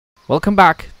Welcome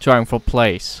back to Angful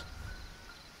Place.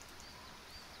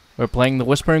 We're playing the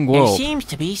Whispering World. There seems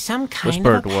to be some kind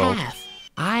Whispered of a World. path.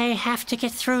 I have to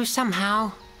get through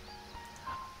somehow.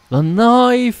 The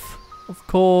knife, of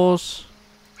course.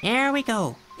 Here we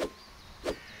go.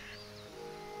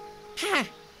 Ha!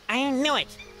 I knew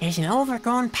it. There's an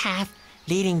overgrown path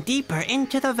leading deeper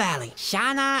into the valley.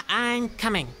 Shauna, I'm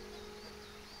coming.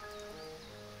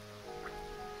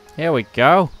 Here we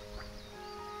go.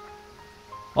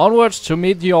 Onwards to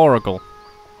meet the Oracle.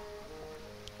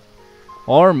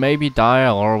 Or maybe die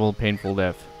a horrible, painful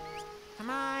death. Come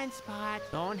on, Spot.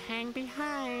 Don't hang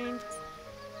behind.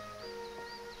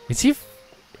 Is he...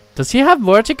 Does he have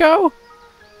vertigo?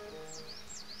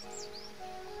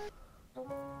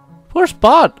 Poor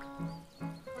Spot.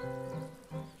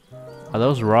 Are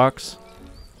those rocks?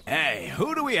 Hey,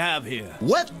 who do we have here?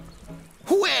 What?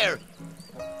 Where?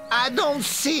 I don't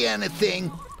see anything.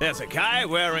 There's a guy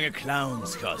wearing a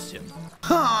clown's costume.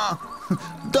 Huh?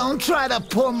 Don't try to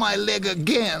pull my leg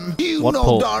again. You What know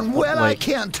pull? darn What well I leg?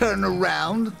 can't turn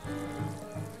around.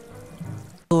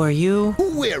 Who are you?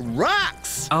 We're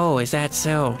rocks. Oh, is that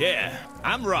so? Yeah,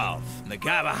 I'm Rolf. And the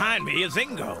guy behind me is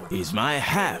Ingo. He's my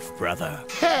half-brother.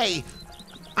 Hey,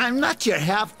 I'm not your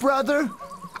half-brother.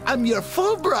 I'm your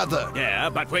full brother. Yeah,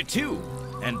 but we're two.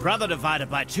 And brother divided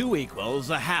by 2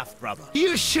 equals a half-brother.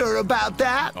 You sure about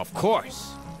that? Of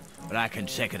course. But I can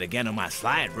check it again on my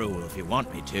slide rule if you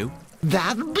want me to.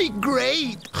 That'd be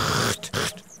great.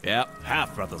 Yep,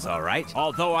 half-brother's all right.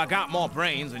 Although I got more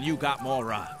brains and you got more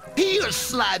rock. Your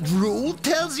slide rule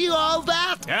tells you all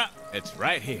that? Yeah, it's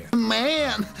right here.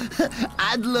 Man,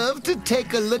 I'd love to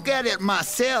take a look at it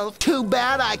myself. Too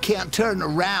bad I can't turn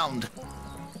around.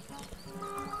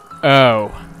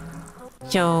 Oh.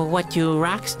 So, what do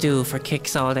rocks do for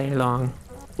kicks all day long?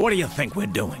 What do you think we're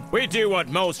doing? We do what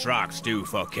most rocks do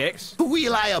for kicks. We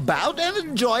lie about and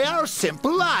enjoy our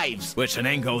simple lives. Which in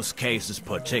Ingo's case is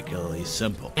particularly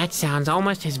simple. That sounds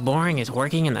almost as boring as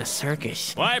working in the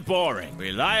circus. Why boring?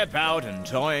 We lie about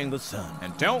enjoying the sun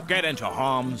and don't get into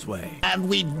harm's way. And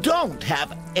we don't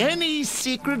have any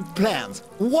secret plans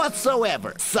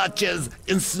whatsoever, such as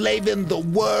enslaving the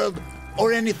world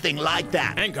or anything like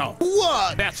that. Ingo,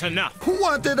 What? that's enough.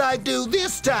 What did I do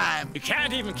this time? You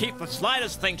can't even keep the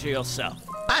slightest thing to yourself.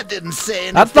 I didn't say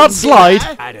anything. That's not did slide.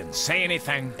 I? I didn't say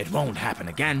anything. It won't happen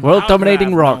again. World How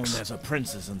dominating could I have rocks. known there's a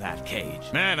princess in that cage.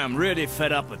 Man, I'm really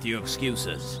fed up with your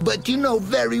excuses. But you know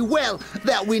very well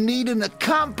that we need an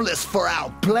accomplice for our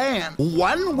plan.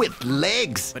 One with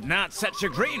legs. But not such a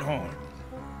greenhorn.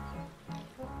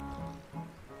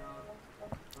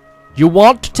 You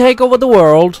want to take over the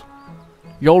world?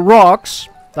 You're rocks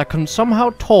that can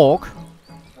somehow talk.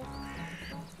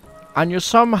 And you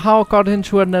somehow got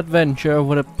into an adventure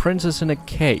with a princess in a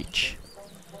cage.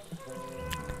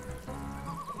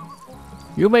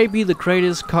 You may be the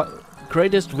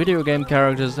greatest video game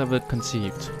characters ever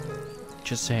conceived.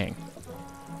 Just saying.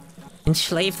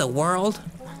 Enslave the world?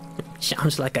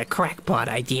 Sounds like a crackpot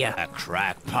idea. A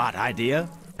crackpot idea?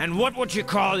 And what would you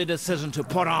call your decision to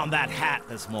put on that hat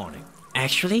this morning?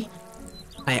 Actually,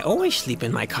 I always sleep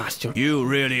in my costume. You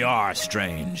really are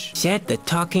strange. Said the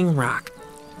talking rock.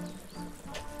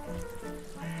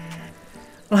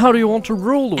 And how do you want to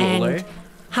rule the world, And eh?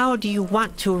 how do you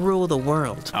want to rule the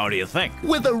world? How do you think?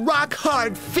 With a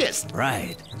rock-hard fist.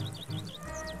 Right.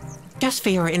 Just for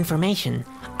your information,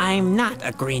 I'm not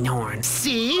a greenhorn.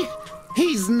 See?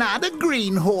 He's not a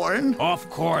greenhorn. Of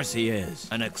course he is.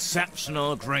 An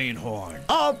exceptional greenhorn.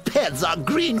 All pets are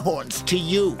greenhorns to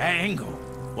you. Hey, Ingo,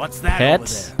 what's that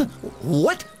Pets? over there?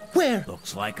 What? Where?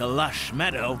 Looks like a lush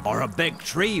meadow or a big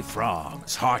tree frog.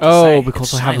 It's hard to Oh, say.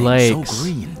 because It's I have shining legs. So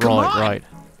green. Come Right, on. right.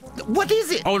 What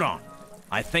is it? Hold on.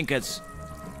 I think it's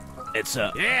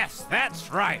a... Yes, that's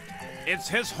right. It's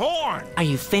his horn. Are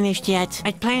you finished yet?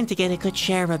 I'd planned to get a good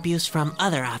share of abuse from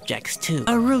other objects, too.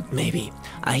 A root, maybe.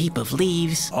 A heap of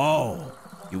leaves. Oh,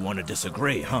 you want to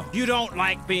disagree, huh? You don't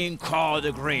like being called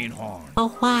a greenhorn.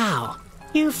 Oh, wow.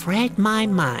 You've read my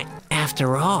mind.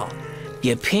 After all,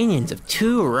 the opinions of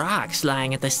 2 rocks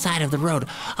lying at the side of the road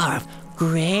are of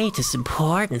greatest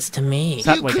importance to me.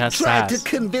 That You way could has try to sass.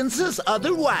 convince us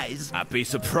otherwise. I'd be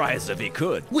surprised if he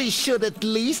could. We should at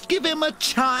least give him a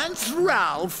chance,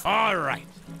 Ralph. All right.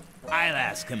 I'll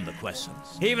ask him the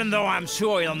questions. Even though I'm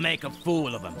sure he'll make a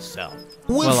fool of himself.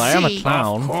 We'll Well, I am a see.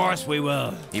 clown. Of course we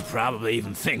will. He probably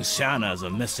even thinks Shauna is a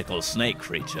mystical snake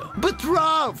creature. But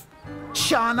Ralph,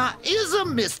 Shauna is a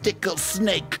mystical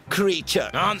snake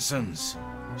creature. Nonsense.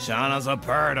 Shauna's a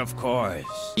bird, of course.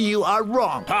 You are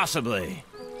wrong. Possibly.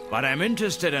 But I'm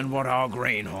interested in what our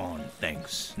greenhorn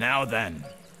thinks. Now then,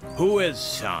 who is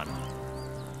Shauna?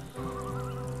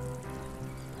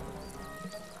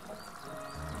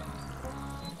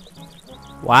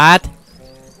 What?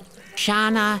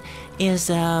 Shauna is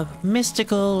a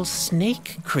mystical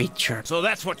snake creature. So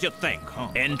that's what you think, huh?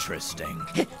 Interesting.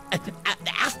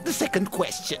 Ask the second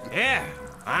question. Yeah,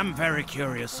 I'm very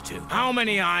curious too. How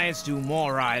many eyes do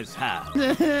more eyes have?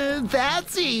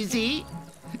 That's easy.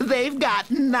 They've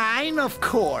got 9, of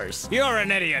course. You're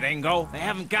an idiot, Ingo. They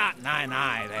haven't got 9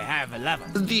 eyes, they have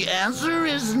 11. The answer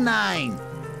is 9.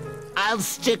 I'll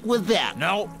stick with that.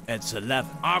 No, it's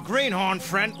 11. Our greenhorn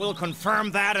friend will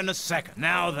confirm that in a second.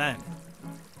 Now then,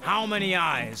 how many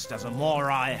eyes does a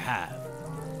Morai have?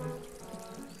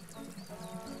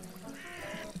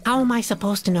 How am I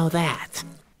supposed to know that?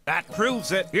 That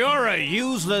proves it. You're a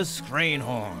useless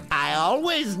greenhorn. I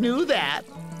always knew that.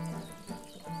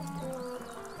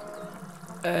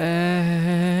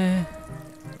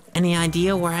 Any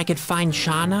idea where I could find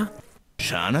Shauna?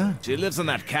 Shauna? She lives in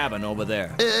that cabin over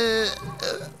there.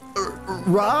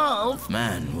 Rolf?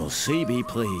 Man, will she be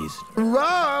pleased.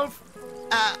 Rolf?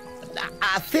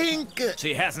 I think...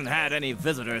 She hasn't had any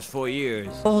visitors for years.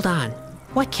 Hold on.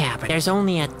 What cabin? There's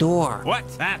only a door. What?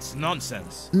 That's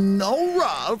nonsense. No,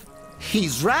 Rolf.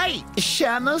 He's right.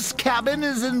 Shauna's cabin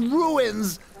is in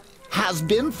ruins. Has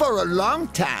been for a long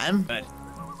time. But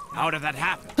how did that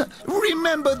happen?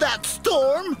 Remember that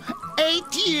storm? 8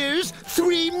 years,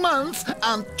 3 months,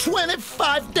 and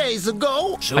 25 days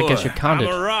ago? Sure, I guess you counted.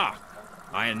 I'm a rock.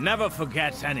 I never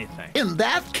forget anything. In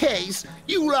that case,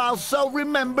 you'll also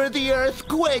remember the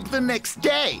earthquake the next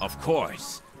day. Of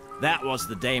course. That was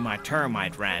the day my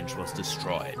termite ranch was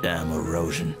destroyed. Damn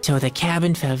erosion. So the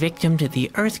cabin fell victim to the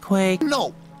earthquake?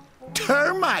 No,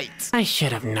 termites. I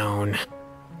should have known.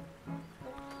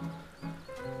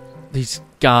 These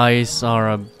guys are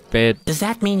a bit... Does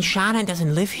that mean Shauna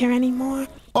doesn't live here anymore?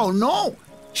 Oh no,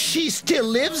 she still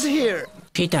lives here.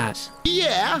 She does.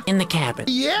 Yeah, In the cabin.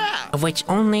 yeah. Of which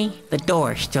only the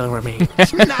door still remains.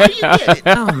 Now you get it.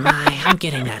 Oh my, I'm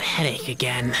getting that headache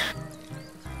again.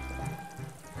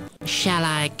 Shall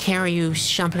I carry you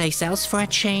someplace else for a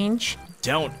change?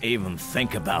 Don't even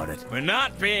think about it. We're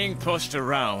not being pushed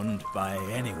around by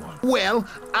anyone. Well,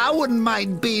 I wouldn't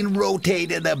mind being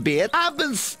rotated a bit. I've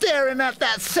been staring at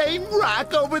that same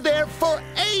rock over there for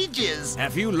ages.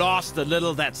 Have you lost the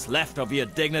little that's left of your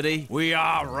dignity? We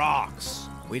are rocks.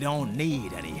 We don't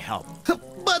need any help.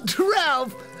 But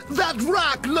Ralph, that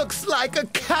rock looks like a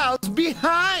cow's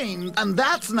behind. And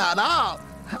that's not all.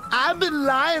 I've been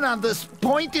lying on this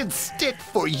pointed stick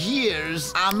for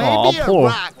years. I may Aw, be a poor-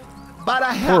 rock, but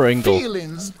I poor have Ingle.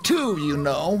 feelings too, you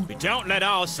know. We don't let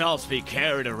ourselves be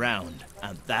carried around,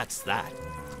 and that's that.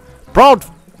 Proud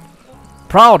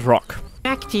rock.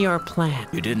 Back to your plan.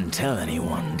 You didn't tell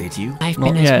anyone, did you? I've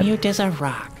Not been yet. as mute as a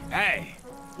rock. Hey,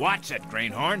 watch it,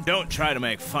 Greenhorn. Don't try to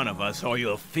make fun of us or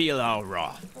you'll feel our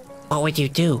wrath. What would you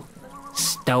do?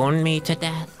 Stone me to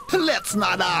death? Let's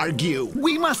not argue.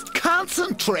 We must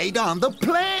concentrate on the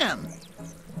plan.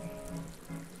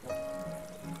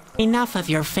 Enough of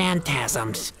your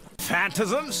phantasms.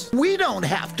 Phantasms? We don't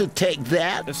have to take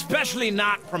that. Especially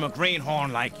not from a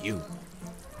greenhorn like you.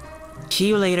 See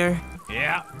you later.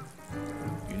 Yeah.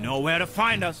 You know where to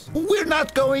find us. We're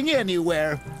not going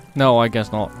anywhere. No, I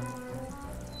guess not.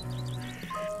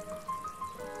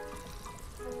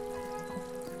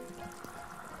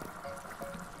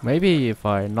 Maybe if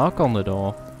I knock on the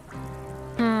door.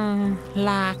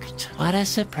 Locked. What a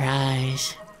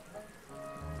surprise.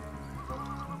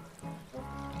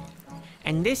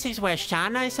 And this is where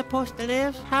Shauna is supposed to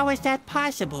live? How is that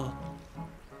possible?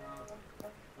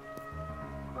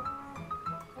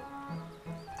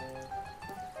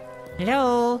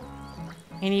 Hello?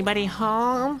 Anybody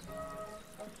home?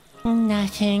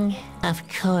 Nothing. Of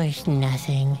course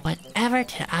nothing. Whatever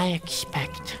did I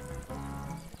expect?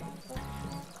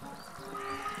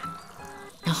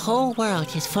 The whole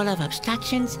world is full of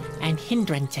obstructions and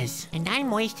hindrances, and I'm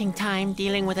wasting time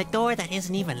dealing with a door that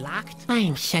isn't even locked.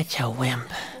 I'm such a wimp.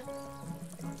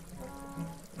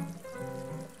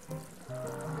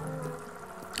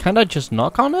 Can't I just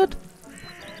knock on it?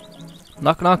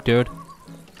 Knock knock, dude.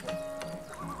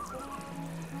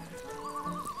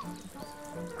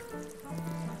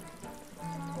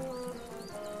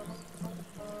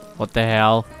 What the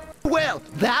hell? Well,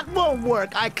 that won't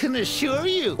work, I can assure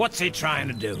you. What's he trying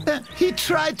to do? He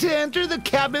tried to enter the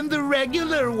cabin the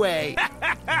regular way.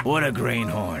 What a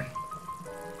greenhorn.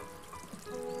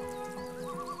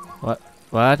 What?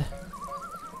 What?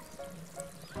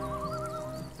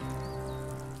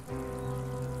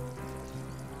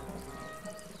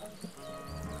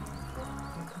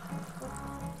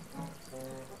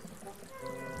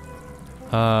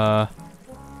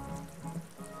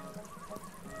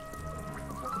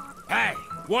 Hey,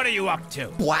 what are you up to?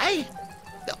 Why?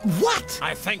 What?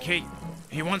 I think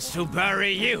he wants to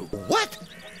bury you. What?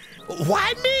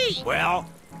 Why me? Well,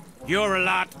 you're a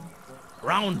lot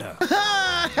rounder.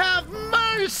 Have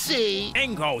mercy!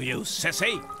 Ingo, you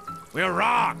sissy. We're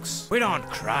rocks. We don't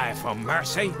cry for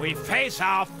mercy. We face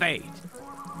our fate.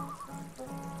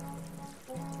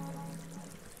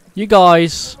 You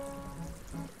guys.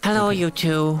 Hello, you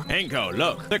two. Ingo,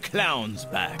 look. The clown's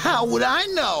back. How would I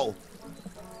know?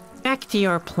 Back to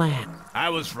your plan. I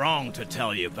was wrong to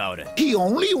tell you about it. He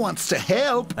only wants to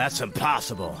help. That's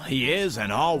impossible. He is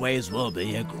and always will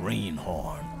be a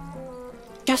greenhorn.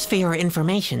 Just for your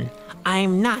information,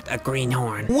 I'm not a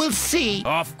greenhorn. We'll see.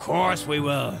 Of course we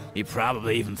will. He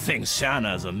probably even thinks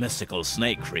Shana is a mystical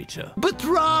snake creature. But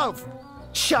Ralph,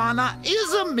 Shauna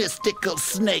is a mystical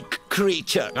snake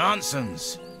creature.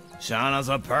 Nonsense. Shana's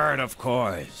a bird, of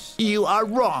course. You are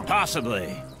wrong.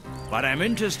 Possibly. But I'm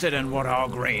interested in what our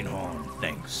greenhorn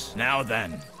thinks. Now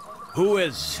then, who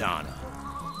is Shana?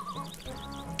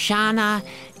 Shana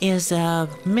is a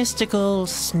mystical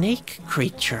snake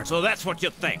creature. So that's what you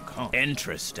think, huh?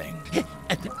 Interesting.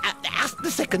 Ask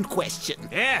the second question.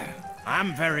 Yeah,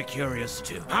 I'm very curious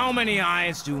too. How many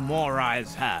eyes do more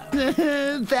eyes have?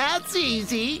 That's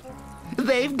easy.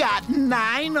 They've got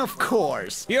 9, of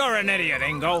course. You're an idiot,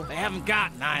 Ingo. They haven't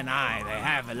got 9 eyes, they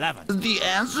have 11. The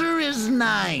answer is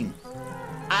 9.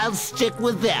 I'll stick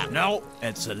with that. No,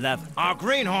 it's 11. Our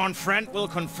greenhorn friend will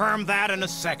confirm that in a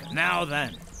second. Now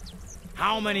then,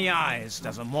 how many eyes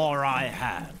does a Morai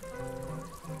have?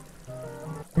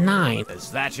 9. Is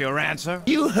that your answer?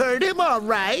 You heard him all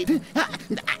right.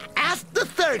 Ask the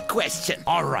third question.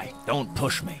 All right, don't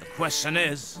push me. Question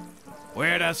is,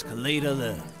 where does Kalita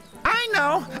live?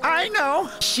 I know.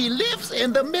 She lives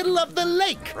in the middle of the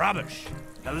lake. Rubbish.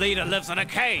 Kalita lives in a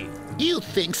cave. You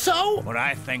think so? What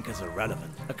I think is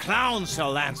irrelevant. The clown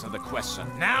shall answer the question.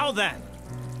 Now then,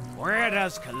 where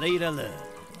does Kalita live?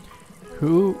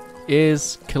 Who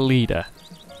is Kalita?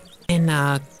 In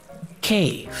a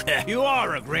cave. You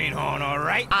are a greenhorn, all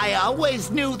right? I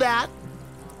always knew that.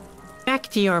 Back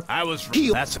to your... I was...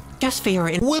 You- That's... Just for your...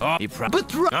 Oh, you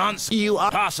But nonsense. you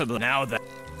are... Possible now that...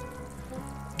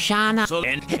 Shana... So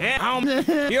in...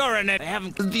 You're in it. They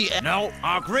haven't... No,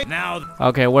 our green... Now...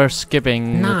 Okay, we're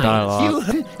skipping the 9.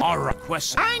 dialogue. You... All right,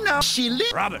 question. I know. She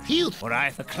lives... Rubbish. You... What I...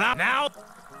 The clown... Now...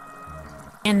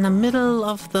 In the middle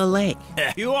of the lake.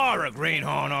 You are a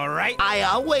greenhorn, all right? I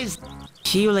always...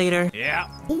 See you later. Yeah.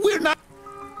 We're not...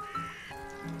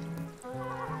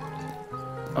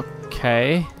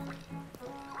 Okay.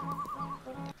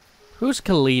 Who's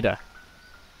Kalita?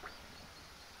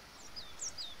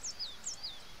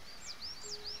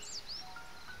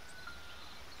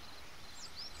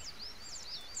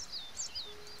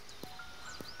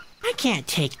 I can't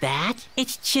take that.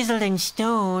 It's chiseled in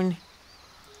stone.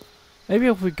 Maybe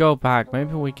if we go back,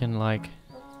 maybe we can like...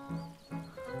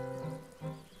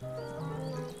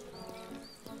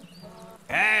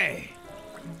 Hey!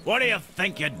 What do you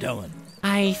think you're doing?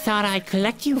 I thought I'd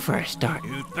collect you for a start.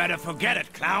 You'd better forget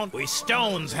it, clown. We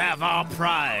stones have our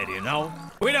pride, you know?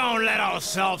 We don't let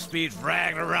ourselves be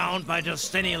dragged around by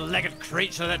just any legged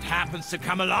creature that happens to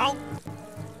come along.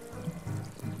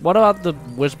 What about the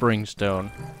Whispering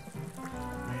Stone?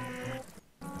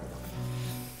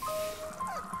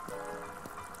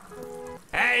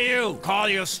 Hey, you! Call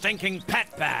your stinking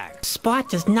pet back. Spot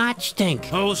does not stink.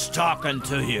 Who's talking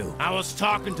to you? I was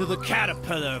talking to the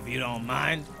caterpillar, if you don't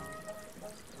mind.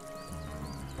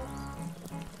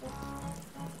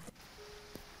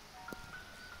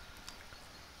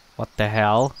 What the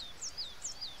hell?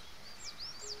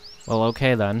 Well,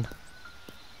 okay then.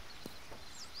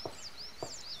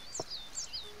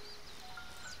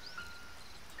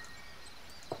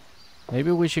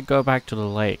 Maybe we should go back to the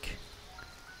lake.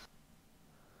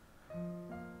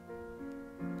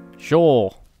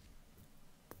 Sure.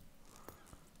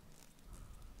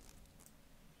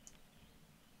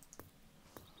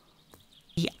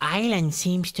 The island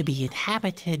seems to be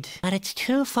inhabited, but it's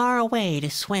too far away to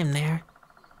swim there.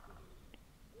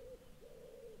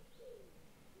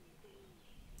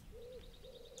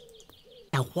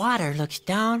 The water looks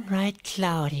downright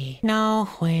cloudy. No,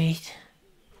 wait.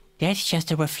 That's just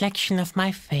a reflection of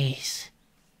my face.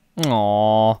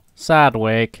 Aww,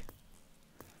 Sadwick.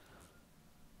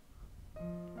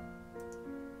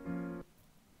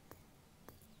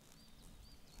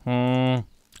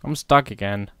 I'm stuck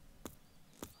again.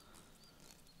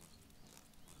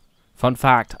 Fun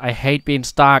fact, I hate being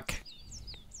stuck.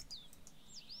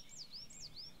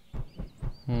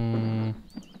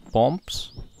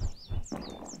 Bombs?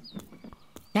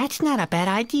 That's not a bad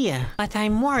idea, but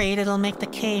I'm worried it'll make the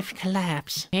cave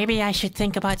collapse. Maybe I should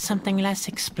think about something less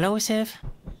explosive.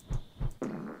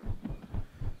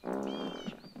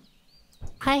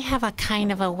 I have a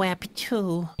kind of a web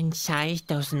too, and size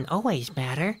doesn't always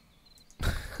matter.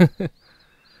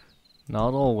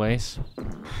 Not always.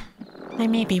 I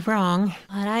may be wrong,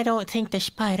 but I don't think the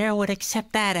spider would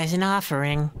accept that as an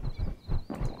offering.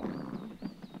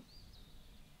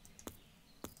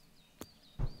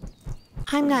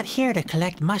 I'm not here to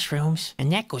collect mushrooms,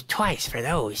 and that goes twice for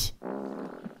those.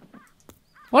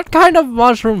 What kind of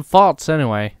mushroom thoughts,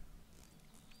 anyway?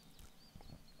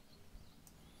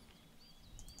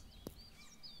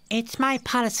 It's my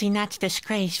policy not to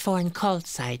disgrace foreign cult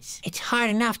sites. It's hard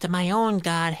enough that my own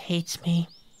god hates me.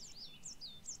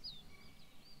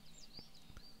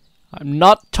 I'm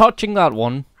not touching that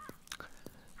one.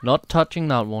 Not touching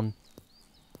that one.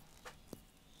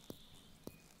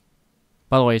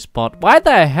 By the way, Spot, why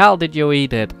the hell did you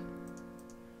eat it?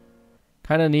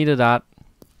 Kinda needed that.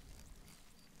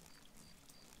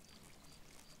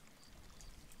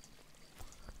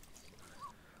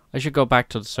 I should go back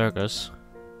to the circus.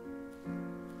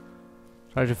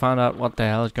 Try to find out what the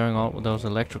hell is going on with those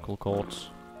electrical cords.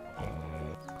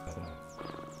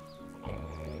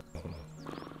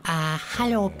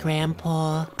 Hello,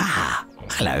 Grandpa. Ah,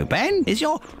 hello, Ben. Is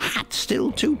your hat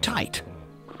still too tight?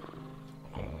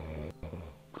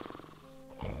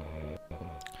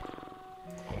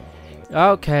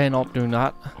 Okay, not doing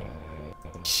that.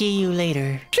 See you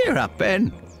later. Cheer up,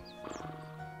 Ben.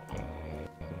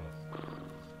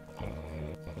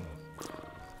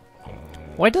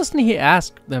 Why doesn't he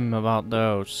ask them about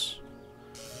those?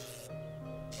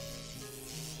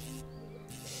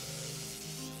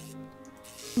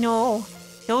 No,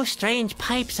 those strange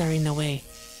pipes are in the way.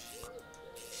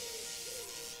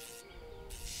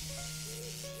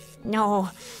 No,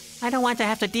 I don't want to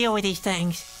have to deal with these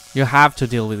things. You have to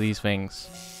deal with these things.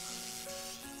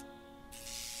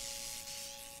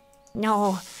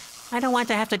 No, I don't want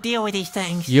to have to deal with these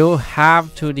things. You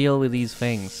have to deal with these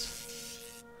things.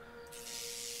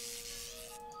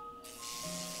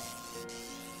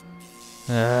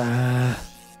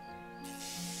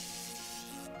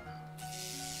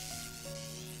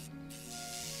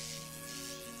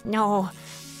 No,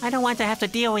 I don't want to have to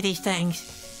deal with these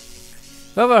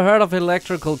things. Never heard of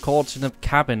electrical cords in a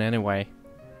cabin anyway.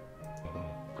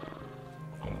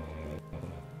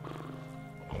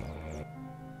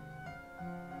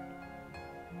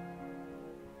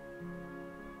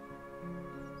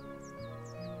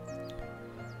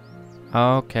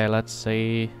 Okay, let's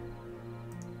see.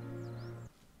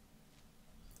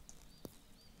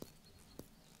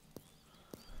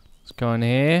 Let's go in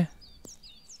here.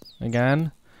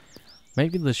 Again.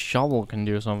 Maybe the shovel can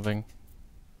do something.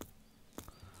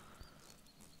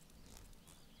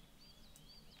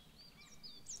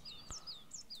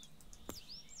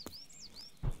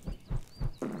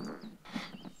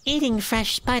 Eating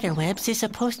fresh spider webs is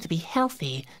supposed to be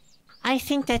healthy. I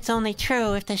think that's only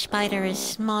true if the spider is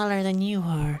smaller than you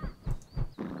are.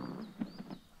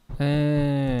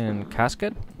 And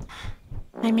casket?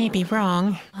 I may be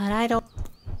wrong, but I don't...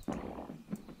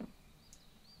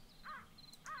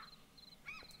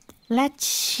 Let's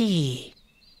see.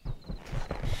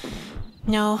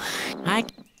 No, I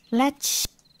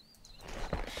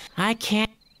can't...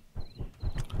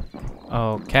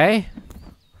 Okay.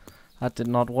 That did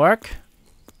not work.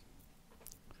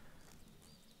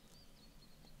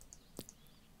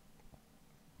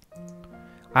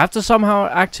 I have to somehow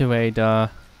activate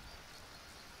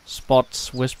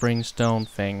Spot's Whispering Stone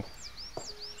thing.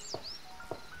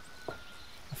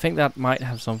 I think that might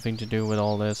have something to do with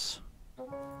all this.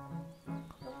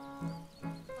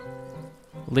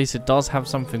 At least it does have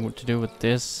something to do with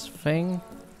this thing.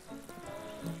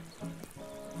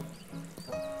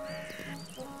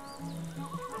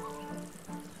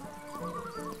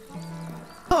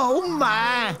 Oh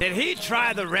my! Did he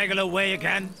try the regular way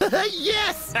again?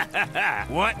 Yes!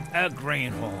 What a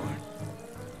greenhorn.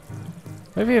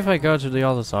 Maybe if I go to the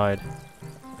other side.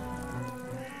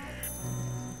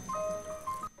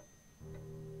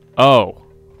 Oh.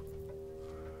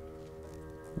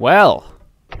 Well.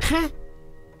 Huh?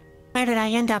 Where did I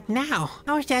end up now?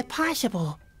 How is that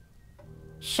possible?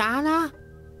 Shauna?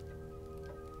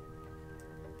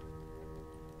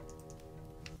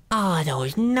 Oh,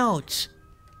 those notes.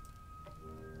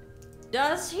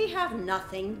 Does he have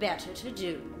nothing better to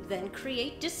do than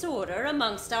create disorder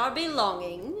amongst our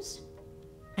belongings?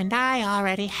 And I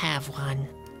already have one.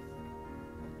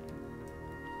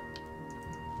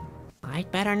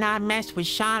 I'd better not mess with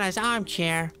Shauna's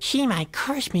armchair. She might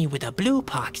curse me with a blue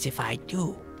pox if I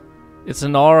do. It's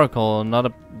an oracle, not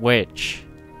a witch.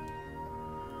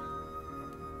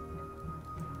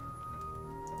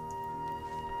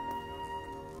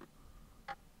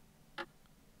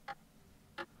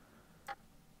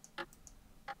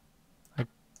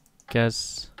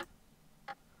 guess.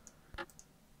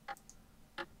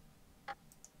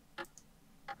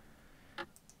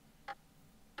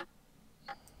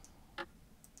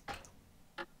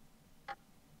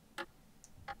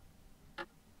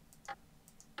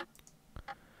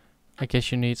 I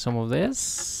guess you need some of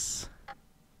this.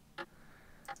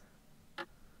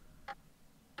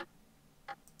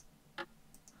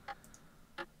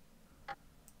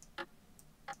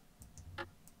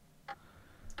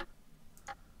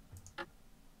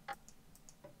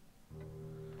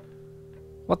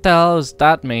 What the hell does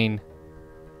that mean?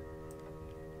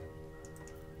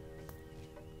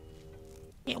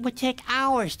 It would take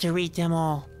hours to read them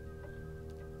all.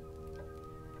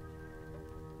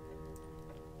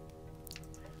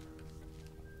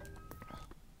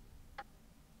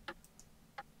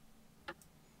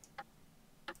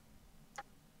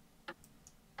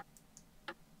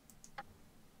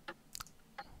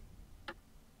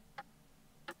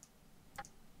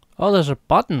 Oh, there's a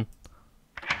button.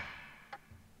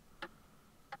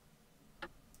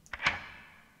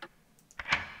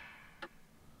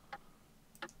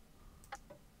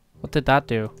 What did that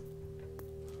do?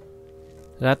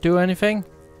 Did that do anything?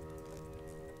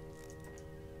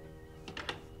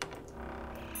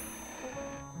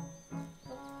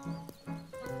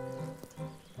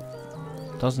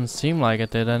 Doesn't seem like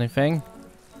it did anything.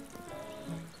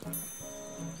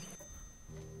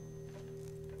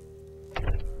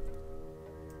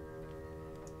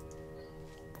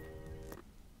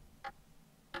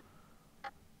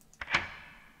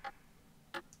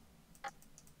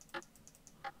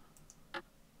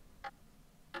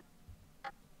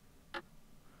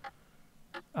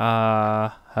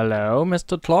 Hello,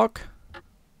 Mr. Clock?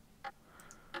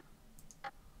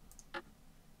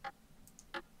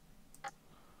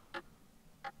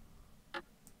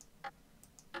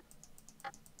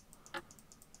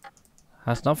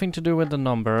 Has nothing to do with the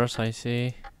numbers, I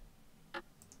see.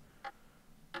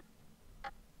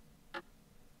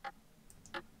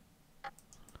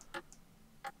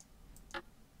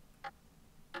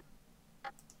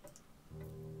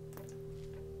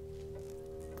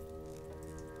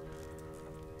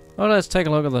 Oh, let's take a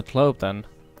look at the globe then.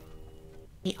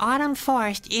 The autumn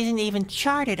forest isn't even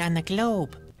charted on the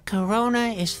globe.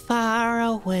 Corona is far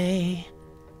away.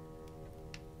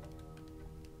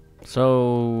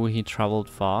 So he traveled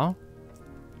far?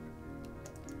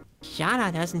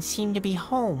 Shana doesn't seem to be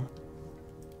home.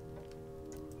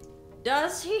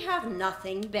 Does he have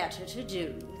nothing better to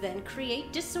do than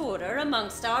create disorder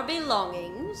amongst our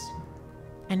belongings?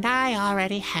 And I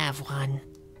already have one.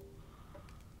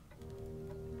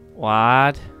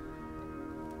 What?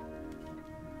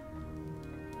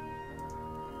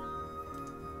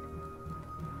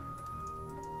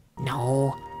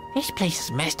 No, this place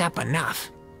is messed up enough.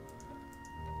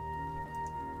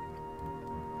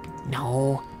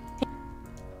 No.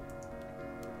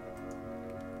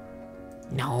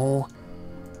 No.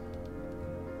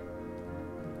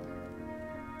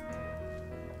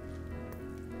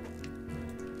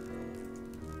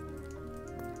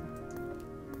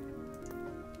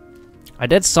 I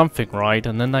did something right,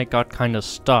 and then I got kind of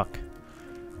stuck.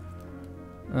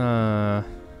 Oh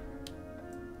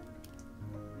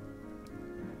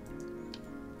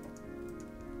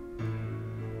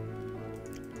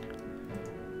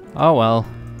well.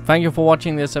 Thank you for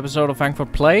watching this episode of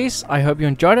Frankfurt Plays. I hope you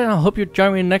enjoyed it, and I hope you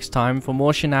join me next time for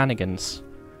more shenanigans.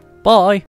 Bye!